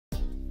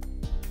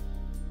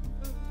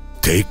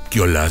Take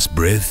your last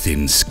breath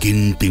in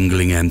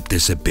skin-tingling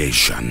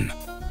anticipation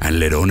and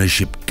let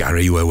ownership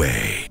carry you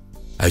away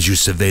as you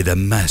survey the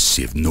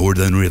massive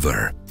Northern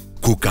River,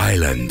 Cook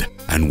Island,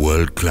 and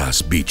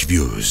world-class beach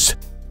views.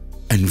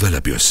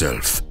 Envelop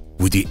yourself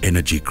with the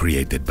energy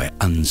created by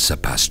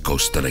unsurpassed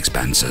coastal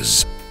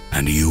expanses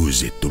and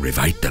use it to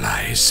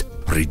revitalize,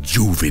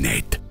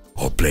 rejuvenate,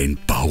 or plain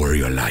power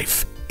your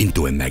life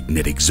into a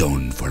magnetic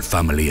zone for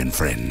family and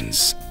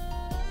friends.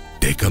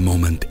 Take a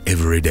moment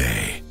every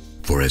day,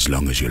 for as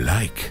long as you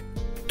like,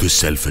 to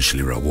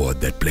selfishly reward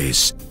that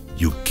place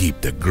you keep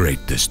the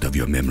greatest of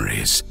your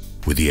memories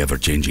with the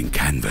ever-changing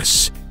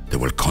canvas that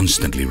will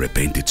constantly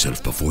repaint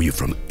itself before you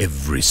from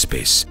every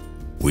space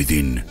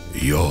within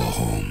your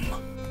home.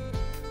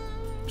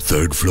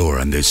 Third floor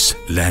on this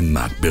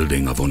landmark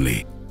building of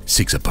only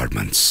 6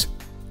 apartments.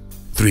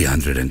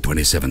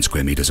 327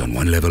 square meters on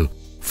one level,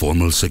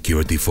 formal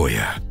security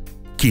foyer,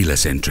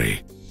 keyless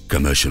entry,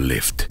 commercial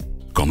lift,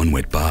 common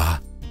wet bar,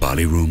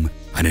 party room,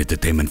 and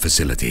entertainment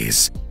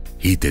facilities,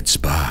 heated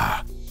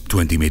spa,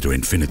 20-meter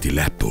infinity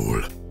lap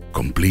pool,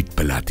 complete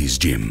Pilates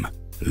gym,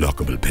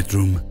 lockable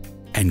bedroom,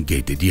 and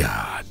gated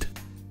yard.